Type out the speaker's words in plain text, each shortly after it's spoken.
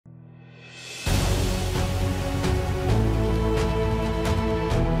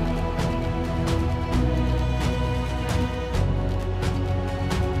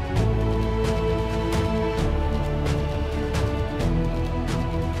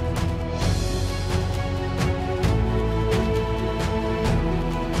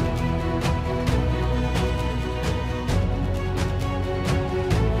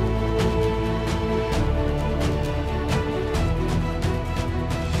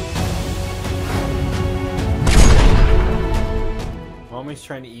Mommy's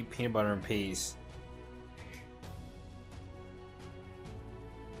trying to eat peanut butter and peas.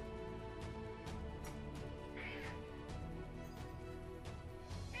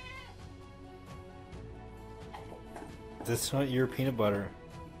 That's not your peanut butter.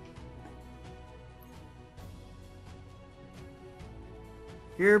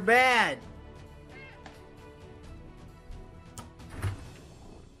 You're bad.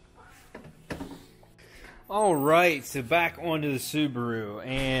 Alright, so back onto the Subaru,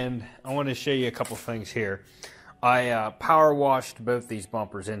 and I want to show you a couple things here. I power washed both these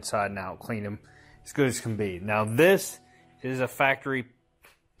bumpers inside and out, cleaned them as good as can be. Now this is a factory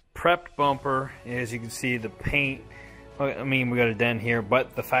prepped bumper. As you can see, the paint, I mean, we got a dent here,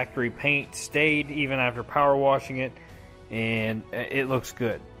 but the factory paint stayed even after power washing it, and it looks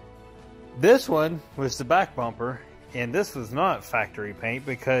good. This one was the back bumper, and this was not factory paint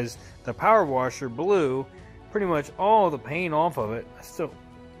because the power washer blew pretty much all the paint off of it.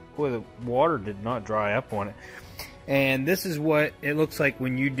 Boy, the water did not dry up on it. And this is what it looks like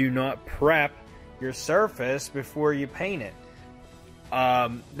when you do not prep your surface before you paint it.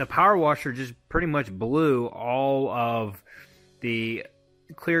 The power washer just pretty much blew all of the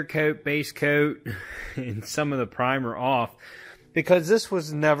clear coat, base coat, and some of the primer off because this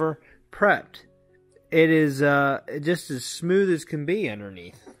was never prepped. It is just as smooth as can be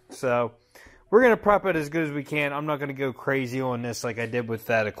underneath. So we're going to prep it as good as we can. I'm not going to go crazy on this like I did with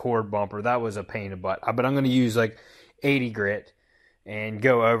that Accord bumper. That was a pain in the butt. But I'm going to use like 80 grit and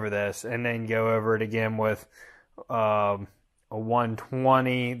go over this, and then go over it again with a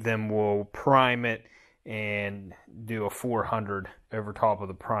 120. Then we'll prime it and do a 400 over top of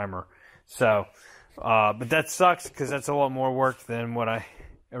the primer. So, but that sucks because that's a lot more work than what I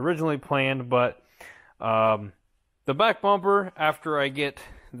originally planned. But the back bumper, after I get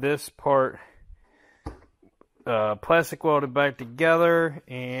this part plastic welded back together,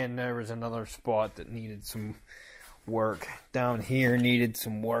 and there was another spot that needed some work down here, needed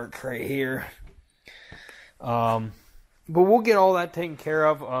some work right here, but we'll get all that taken care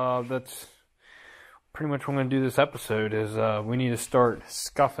of. That's pretty much what I'm going to do this episode, is we need to start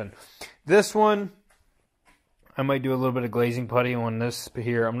scuffing this one. I might do a little bit of glazing putty on this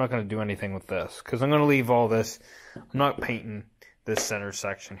here. I'm not going to do anything with this because I'm going to leave all this. I'm not painting this center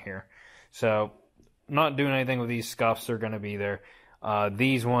section here, so I'm not doing anything with these scuffs. They're going to be there.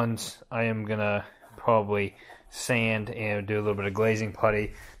 These ones I am going to probably sand and do a little bit of glazing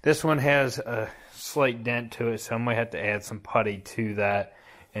putty. This one has a slight dent to it, so I might have to add some putty to that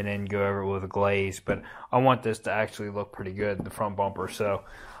and then go over it with a glaze. But I want this to actually look pretty good, the front bumper, so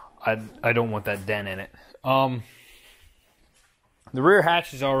I don't want that dent in it. The rear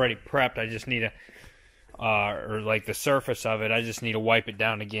hatch is already prepped. I just need to, or like the surface of it, I just need to wipe it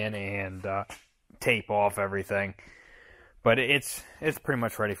down again and tape off everything. But it's pretty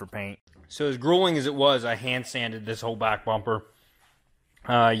much ready for paint. So as grueling as it was, I hand sanded this whole back bumper.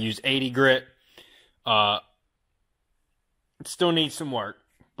 I used 80 grit. It still needs some work,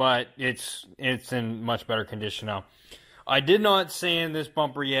 but it's in much better condition now. I did not sand this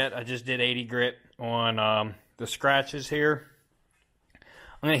bumper yet. I just did 80 grit on the scratches here.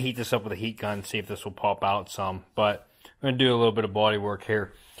 I'm going to heat this up with a heat gun and see if this will pop out some. But I'm going to do a little bit of body work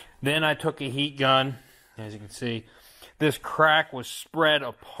here. Then I took a heat gun. As you can see, this crack was spread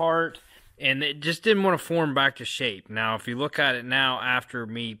apart, and it just didn't want to form back to shape. Now, if you look at it now after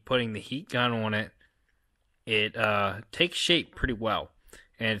me putting the heat gun on it, it takes shape pretty well.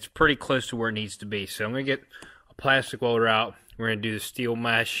 And it's pretty close to where it needs to be. So I'm going to get a plastic welder out. We're going to do the steel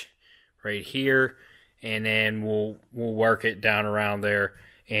mesh right here. And then we'll work it down around there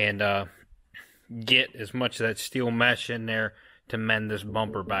and get as much of that steel mesh in there to mend this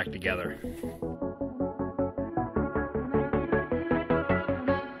bumper back together.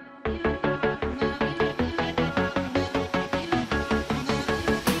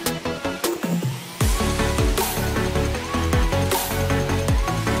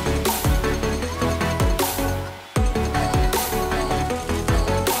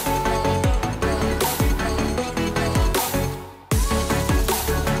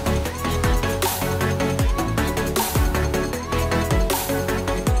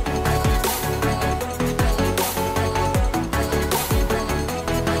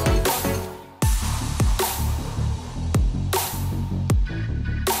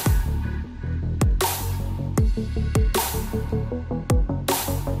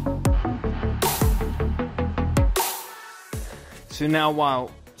 So now,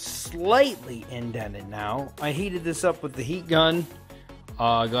 while slightly indented now, I heated this up with the heat gun,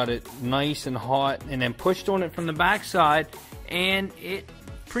 got it nice and hot, and then pushed on it from the back side, and it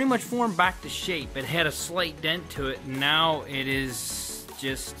pretty much formed back to shape. It had a slight dent to it. Now it is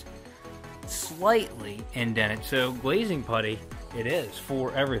just slightly indented. So glazing putty it is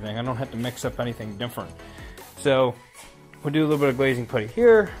for everything. I don't have to mix up anything different. So we'll do a little bit of glazing putty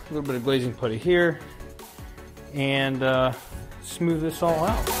here, a little bit of glazing putty here, and smooth this all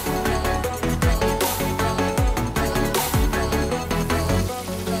out.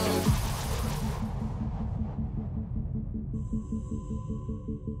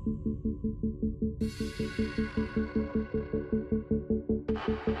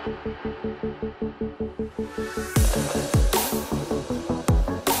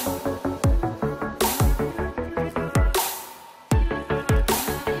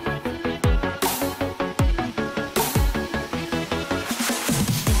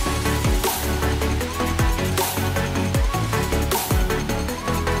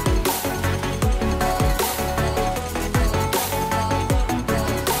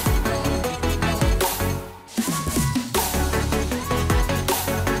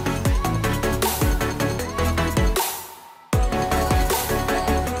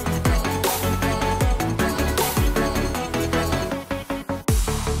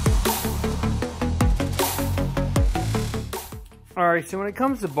 Alright, so when it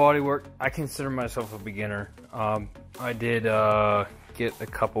comes to bodywork, I consider myself a beginner. I did get a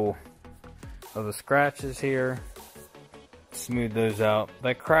couple of the scratches here, smooth those out.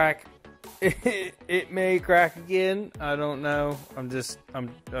 That crack, it may crack again, I don't know.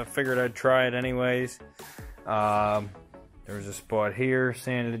 I figured I'd try it anyways. There was a spot here,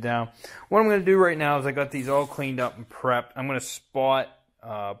 sanded it down. What I'm going to do right now is I got these all cleaned up and prepped. I'm going to spot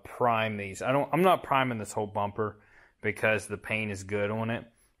prime these. I'm not priming this whole bumper, because the paint is good on it.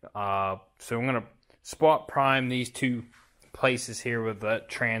 So I'm going to spot prime these two places here with the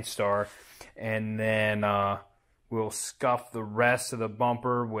Transtar, and then we'll scuff the rest of the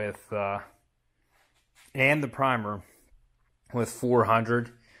bumper with and the primer with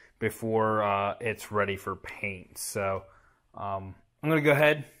 400 before it's ready for paint. So I'm going to go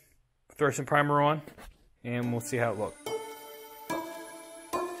ahead, throw some primer on, and we'll see how it looks.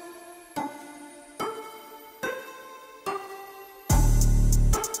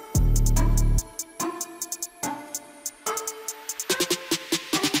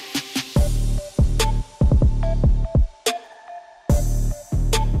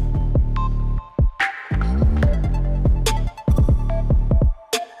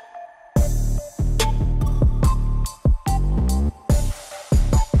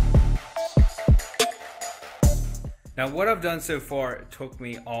 Now what I've done so far, it took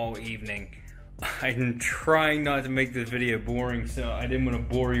me all evening. I'm trying not to make this video boring, so I didn't want to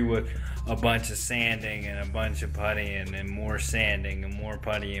bore you with a bunch of sanding and a bunch of puttying and more sanding and more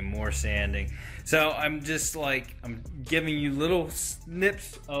putty and more sanding. So I'm just like, I'm giving you little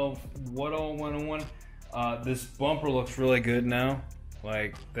snips of what all went on. This bumper looks really good now.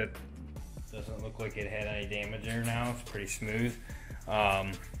 Like, that doesn't look like it had any damage there now. It's pretty smooth.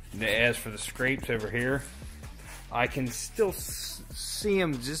 As for the scrapes over here, I can still see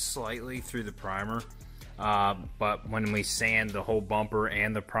them just slightly through the primer, but when we sand the whole bumper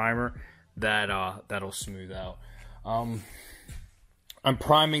and the primer, that'll smooth out. I'm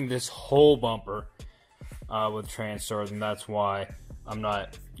priming this whole bumper with Transtar, and that's why I'm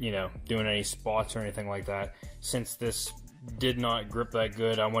not, doing any spots or anything like that. Since this did not grip that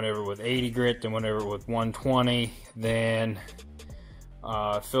good, I went over with 80 grit, then went over with 120, then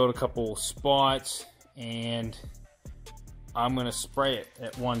filled a couple spots, and I'm going to spray it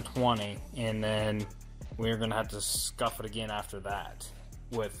at 120, and then we're going to have to scuff it again after that,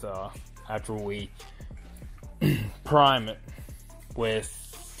 with after we prime it with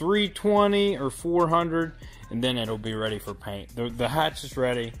 320 or 400, and then it'll be ready for paint. The hatch is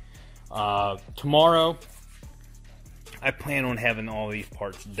ready. Tomorrow, I plan on having all these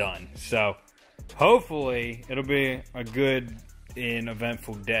parts done, so hopefully it'll be a good and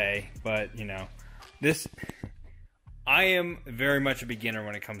eventful day. But this, I am very much a beginner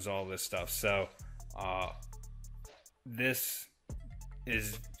when it comes to all this stuff, so this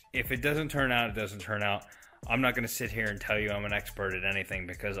is, if it doesn't turn out, it doesn't turn out. I'm not going to sit here and tell you I'm an expert at anything,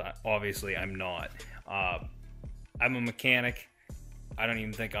 because obviously I'm not. I'm a mechanic. I don't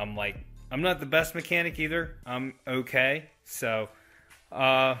even think I'm not the best mechanic either. I'm okay. So,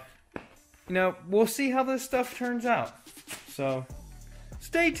 we'll see how this stuff turns out. So,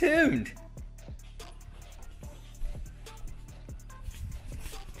 stay tuned.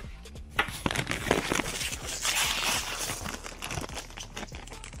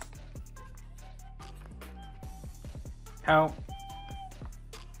 How?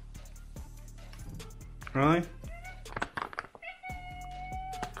 Really?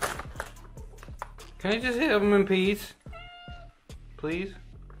 Can I just have them in peace? Please?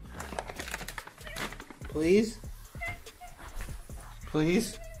 Please?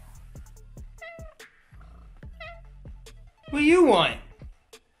 Please? What do you want?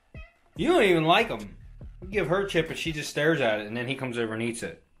 You don't even like him. You give her a chip and she just stares at it, and then he comes over and eats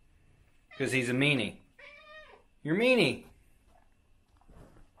it. Because he's a meanie. You're meanie.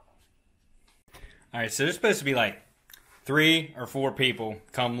 Alright, so there's supposed to be like 3 or 4 people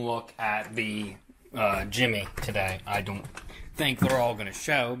come look at the Jimmy today. I don't think they're all going to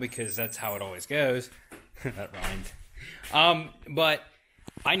show because that's how it always goes. That rhymed. But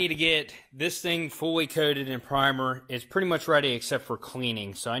I need to get this thing fully coated in primer. It's pretty much ready except for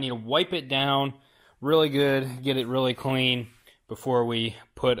cleaning. So I need to wipe it down really good, get it really clean before we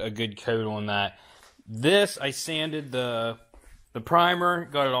put a good coat on that. This, I sanded the primer,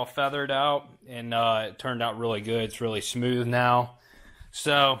 got it all feathered out, and it turned out really good. It's really smooth now.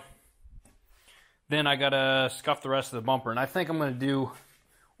 So then I gotta scuff the rest of the bumper. And I think I'm gonna do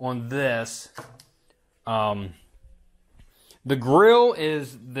on this, the grill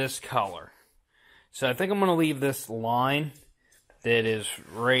is this color. So I think I'm gonna leave this line that is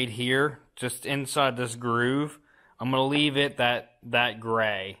right here, just inside this groove. I'm gonna leave it that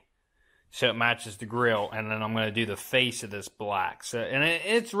gray, so it matches the grill, and then I'm gonna do the face of this black. So, and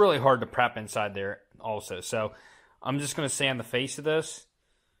it's really hard to prep inside there also. So I'm just gonna sand the face of this,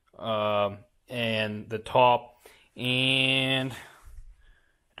 and the top, and I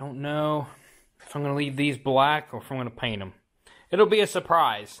don't know if I'm gonna leave these black or if I'm gonna paint them. It'll be a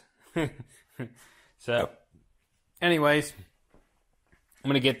surprise. So, anyways, I'm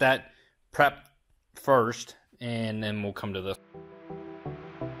gonna get that prepped first, and then we'll come to this.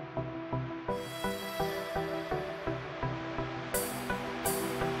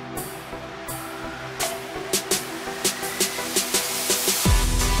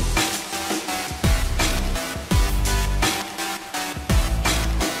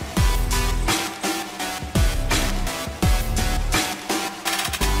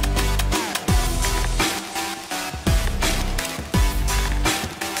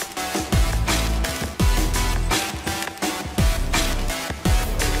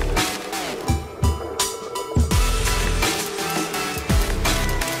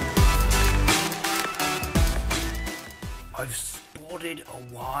 I've spotted a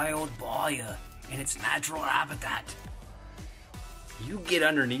wild boar in its natural habitat. You get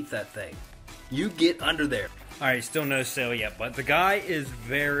underneath that thing. You get under there. Alright, still no sale yet, but the guy is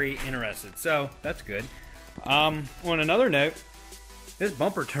very interested, so that's good. On another note, this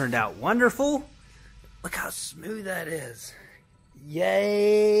bumper turned out wonderful. Look how smooth that is.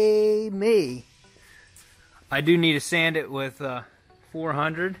 Yay me. I do need to sand it with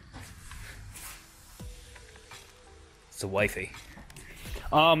 400. It's a wifey.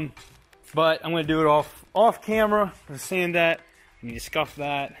 But I'm going to do it off camera. I'm going to sand that. I need to scuff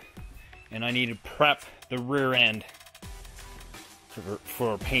that. And I need to prep the rear end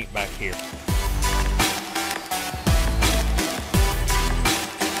for paint back here.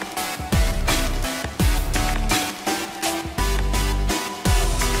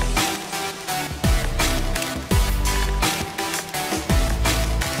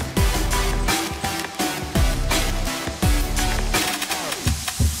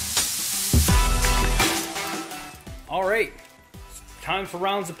 Alright, time for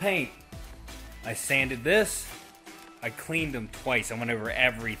rounds of paint. I sanded this. I cleaned them twice. I went over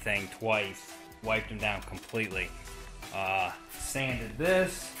everything twice. Wiped them down completely. Sanded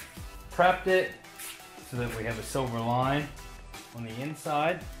this. Prepped it so that we have a silver line on the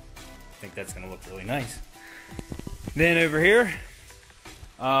inside. I think that's going to look really nice. Then over here,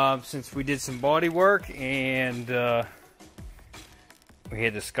 since we did some body work and we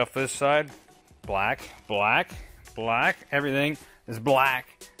had to scuff this side, black, black, black, everything is black.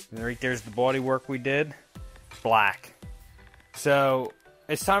 And right there's the body work we did, black. So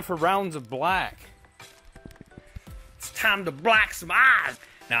it's time for rounds of black. It's time to black some eyes.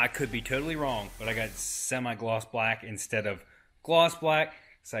 Now I could be totally wrong, but I got semi-gloss black instead of gloss black,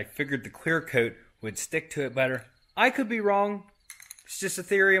 so I figured the clear coat would stick to it better. I could be wrong. It's just a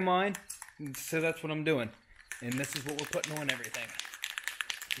theory of mine, so that's what I'm doing. And this is what we're putting on everything.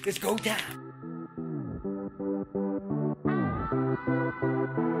 Let's go down.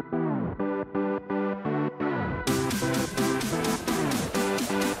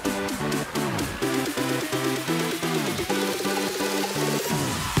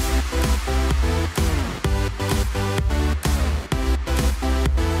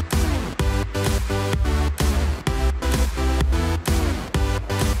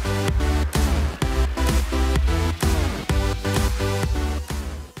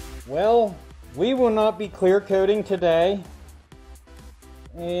 Well, we will not be clear coating today.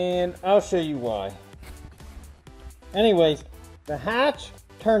 and I'll show you why. Anyways, the hatch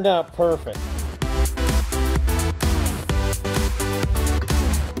turned out perfect.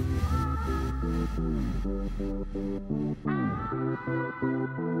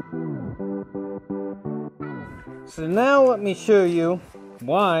 So now let me show you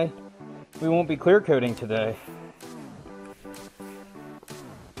why we won't be clear coating today.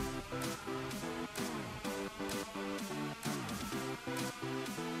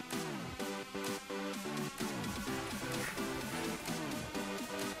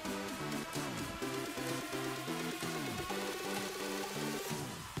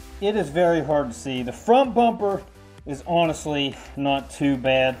 It is very hard to see. The front bumper is honestly not too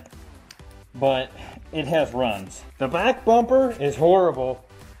bad, but it has runs. The back bumper is horrible.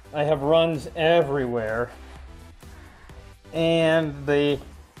 I have runs everywhere. And the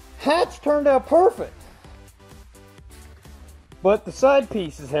hatch turned out perfect. But the side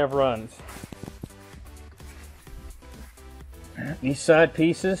pieces have runs. These side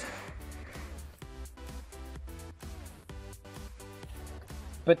pieces.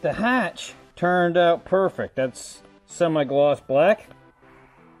 But the hatch turned out perfect. That's semi-gloss black.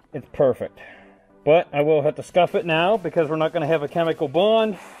 It's perfect. But I will have to scuff it now because we're not going to have a chemical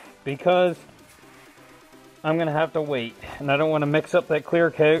bond, because I'm going to have to wait. And I don't want to mix up that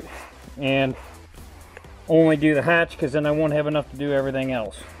clear coat and only do the hatch, because then I won't have enough to do everything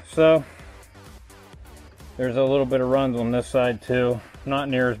else. So there's a little bit of runs on this side too. Not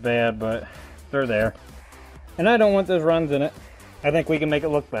near as bad, but they're there. And I don't want those runs in it. I think we can make it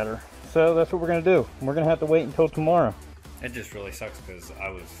look better. So that's what we're going to do. We're going to have to wait until tomorrow. It just really sucks because I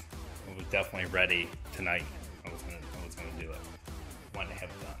was definitely ready tonight. I was gonna do it. Wanted to have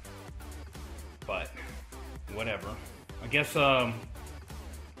it done. But whatever. I guess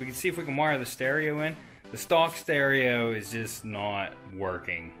we can see if we can wire the stereo in. The stock stereo is just not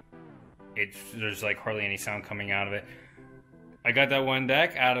working. There's like hardly any sound coming out of it. I got that one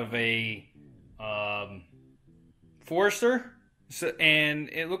deck out of a Forester. So, and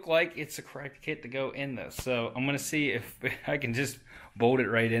it looked like it's the correct kit to go in this. So I'm going to see if I can just bolt it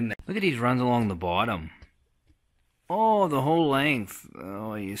right in there. Look at these runs along the bottom. Oh, the whole length.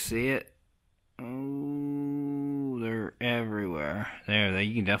 Oh, you see it? Oh, they're everywhere. There,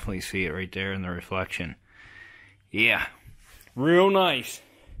 you can definitely see it right there in the reflection. Yeah, real nice.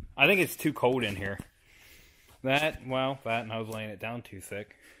 I think it's too cold in here. That and I was laying it down too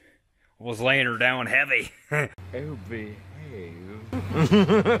thick. I was laying her down heavy. Oh, behave.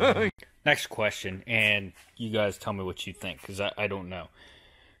 Next question, and you guys tell me what you think, because I don't know.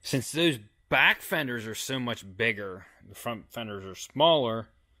 Since those back fenders are so much bigger, the front fenders are smaller,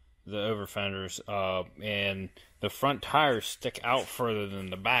 the over fenders, and the front tires stick out further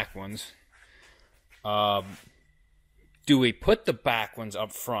than the back ones, do we put the back ones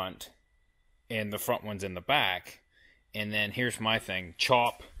up front and the front ones in the back? And then here's my thing,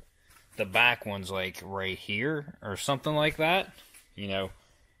 chop the back ones like right here or something like that, you know,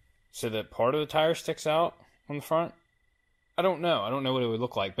 so that part of the tire sticks out on the front. I don't know what it would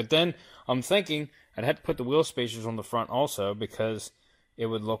look like. But then I'm thinking I'd have to put the wheel spacers on the front also, because it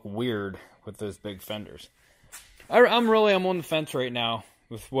would look weird with those big fenders. I'm on the fence right now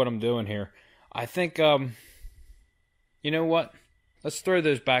with what I'm doing here. I think you know what, let's throw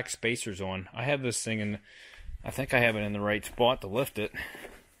those back spacers on. I have this thing, and I think I have it in the right spot to lift it.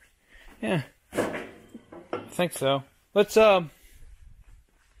 Yeah, I think so. Let's go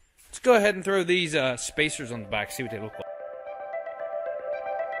ahead and throw these spacers on the back, see what they look like.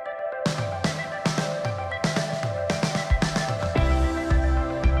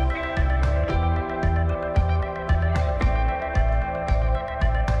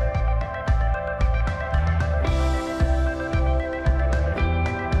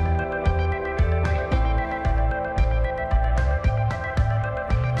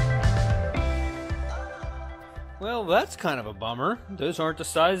 Well, that's kind of a bummer. Those aren't the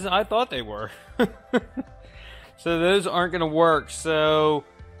sizes I thought they were. So those aren't going to work. So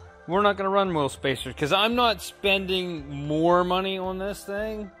we're not going to run wheel spacers, because I'm not spending more money on this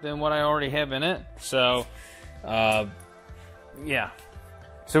thing than what I already have in it. So, yeah.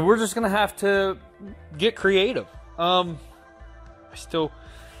 So we're just going to have to get creative. Like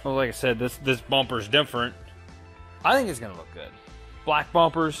I said, this bumper's different. I think it's going to look good. Black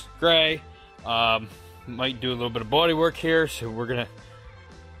bumpers, gray. Might do a little bit of body work here, so we're gonna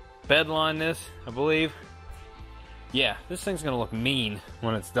bedline this, I believe. Yeah, this thing's gonna look mean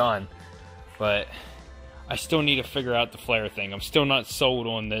when it's done, but I still need to figure out the flare thing. I'm still not sold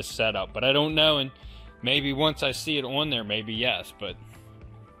on this setup, but I don't know, and maybe once I see it on there, maybe yes, but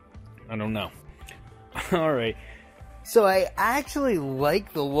I don't know. Alright, So I actually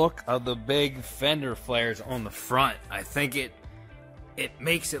like the look of the big fender flares on the front. I think it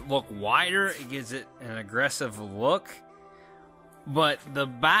makes it look wider. It gives it an aggressive look. But the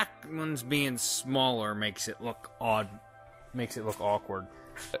back ones being smaller makes it look odd. Makes it look awkward.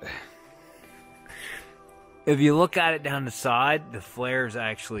 If you look at it down the side, the flares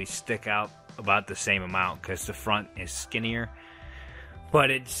actually stick out about the same amount because the front is skinnier. But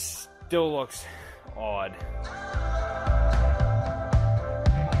it still looks odd.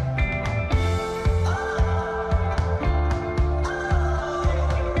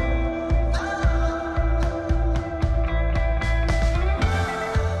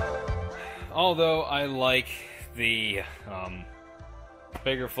 Although I like the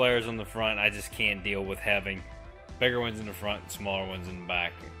bigger flares on the front, I just can't deal with having bigger ones in the front and smaller ones in the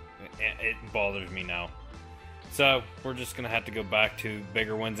back. It bothers me now. So we're just gonna have to go back to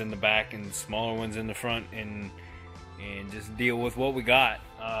bigger ones in the back and smaller ones in the front, and just deal with what we got.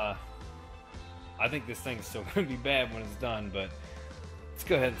 I think this thing is still gonna be bad when it's done, but let's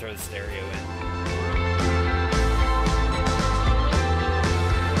go ahead and throw the stereo in.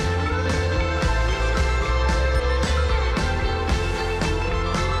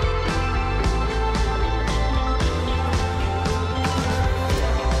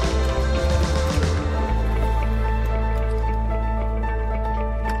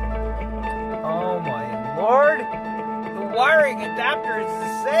 Wiring adapter is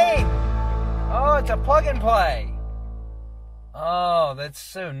the same. Oh, it's a plug and play. Oh, that's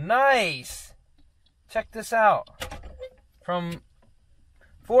so nice. Check this out. From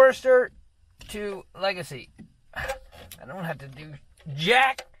Forester to Legacy. I don't have to do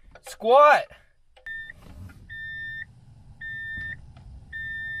jack squat.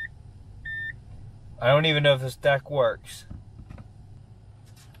 I don't even know if this deck works.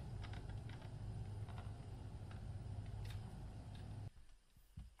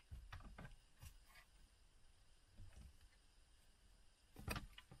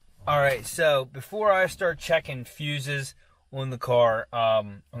 Alright, so before I start checking fuses on the car,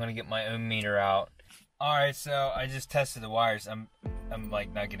 I'm gonna get my ohm meter out. Alright, so I just tested the wires. I'm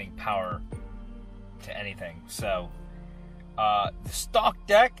like not getting power to anything. So the stock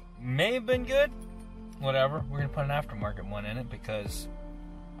deck may have been good. Whatever. We're gonna put an aftermarket one in it because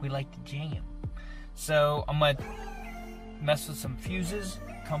we like to jam. So I'm gonna mess with some fuses,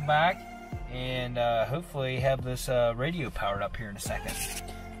 come back, and hopefully have this radio powered up here in a second.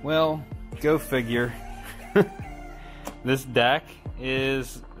 Well, go figure. This deck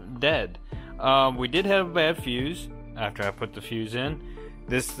is dead. We did have a bad fuse after I put the fuse in.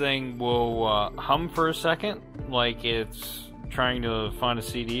 This thing will hum for a second, like it's trying to find a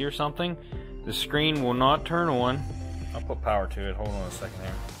CD or something. The screen will not turn on. I'll put power to it. Hold on a second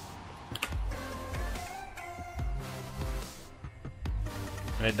here.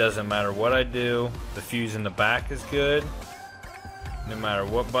 And it doesn't matter what I do. The fuse in the back is good. No matter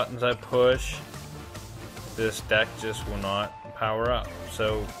what buttons I push, this deck just will not power up.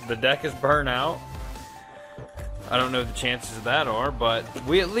 So the deck is burnt out. I don't know what the chances of that are, but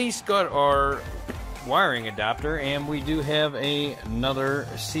we at least got our wiring adapter, and we do have another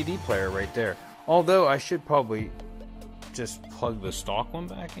CD player right there. Although I should probably just plug the stock one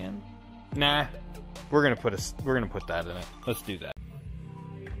back in. Nah, we're gonna put that in it. Let's do that.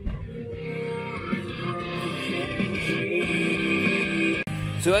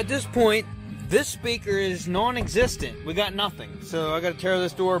 So at this point, this speaker is non-existent. We got nothing. So I gotta tear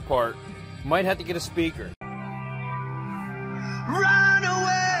this door apart. Might have to get a speaker. Run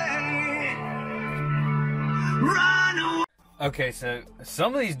away! Run away! Okay, so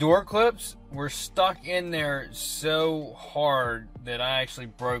some of these door clips were stuck in there so hard that I actually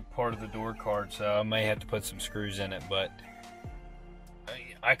broke part of the door card, so I may have to put some screws in it, but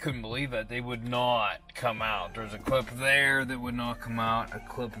I couldn't believe it. They would not come out. There's a clip there that would not come out, a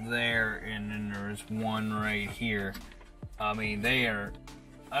clip there, and then there's one right here. I mean, they are,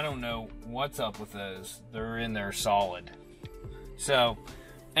 I don't know what's up with those. They're in there solid. So,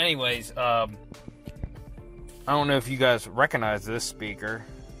 anyways, I don't know if you guys recognize this speaker.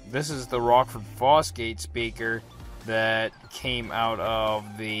 This is the Rockford Fosgate speaker that came out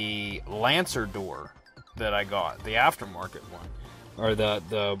of the Lancer door that I got, the aftermarket one. Or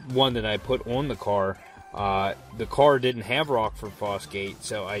the one that I put on the car. The car didn't have Rockford Fosgate,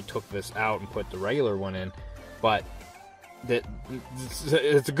 so I took this out and put the regular one in. But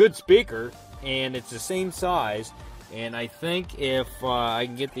it's a good speaker, and it's the same size. And I think if I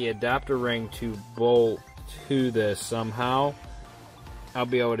can get the adapter ring to bolt to this somehow, I'll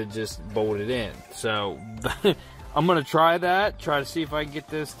be able to just bolt it in. So I'm going to try that, try to see if I can get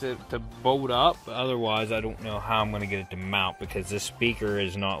this to bolt up. Otherwise, I don't know how I'm going to get it to mount, because this speaker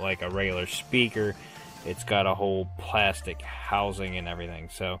is not like a regular speaker. It's got a whole plastic housing and everything.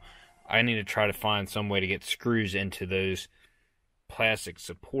 So I need to try to find some way to get screws into those plastic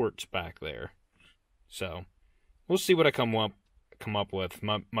supports back there. So we'll see what I come up with.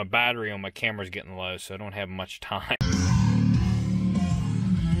 My battery on my camera is getting low, so I don't have much time.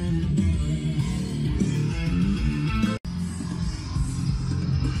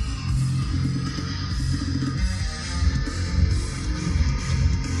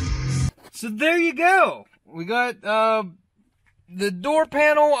 So there you go. We got the door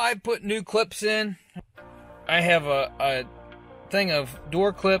panel. I put new clips in. I have a thing of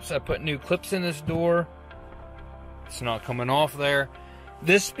door clips. I put new clips in this door. It's not coming off there.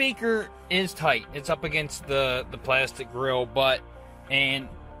 This speaker is tight. It's up against the plastic grill butt, and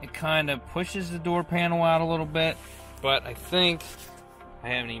it kind of pushes the door panel out a little bit. But I think I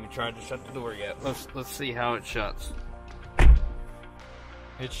haven't even tried to shut the door yet. Let's see how it shuts.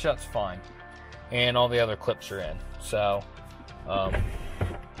 It shuts fine, and all the other clips are in. So,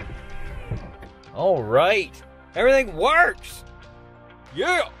 all right, everything works.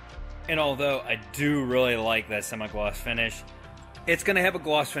 Yeah. And although I do really like that semi-gloss finish, it's going to have a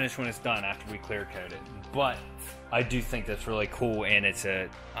gloss finish when it's done after we clear coat it. But I do think that's really cool, and it's an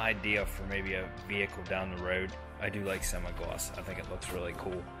idea for maybe a vehicle down the road. I do like semi-gloss. I think it looks really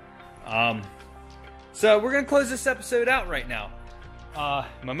cool. So we're going to close this episode out right now.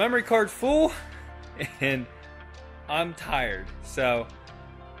 My memory card's full, and I'm tired. So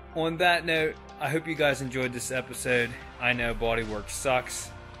on that note, I hope you guys enjoyed this episode. I know bodywork sucks.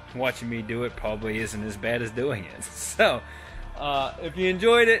 Watching me do it probably isn't as bad as doing it. So if you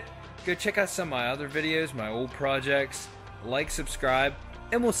enjoyed it, go check out some of my other videos, my old projects. Like, subscribe,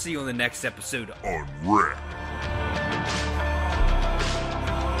 and we'll see you on the next episode on Rap.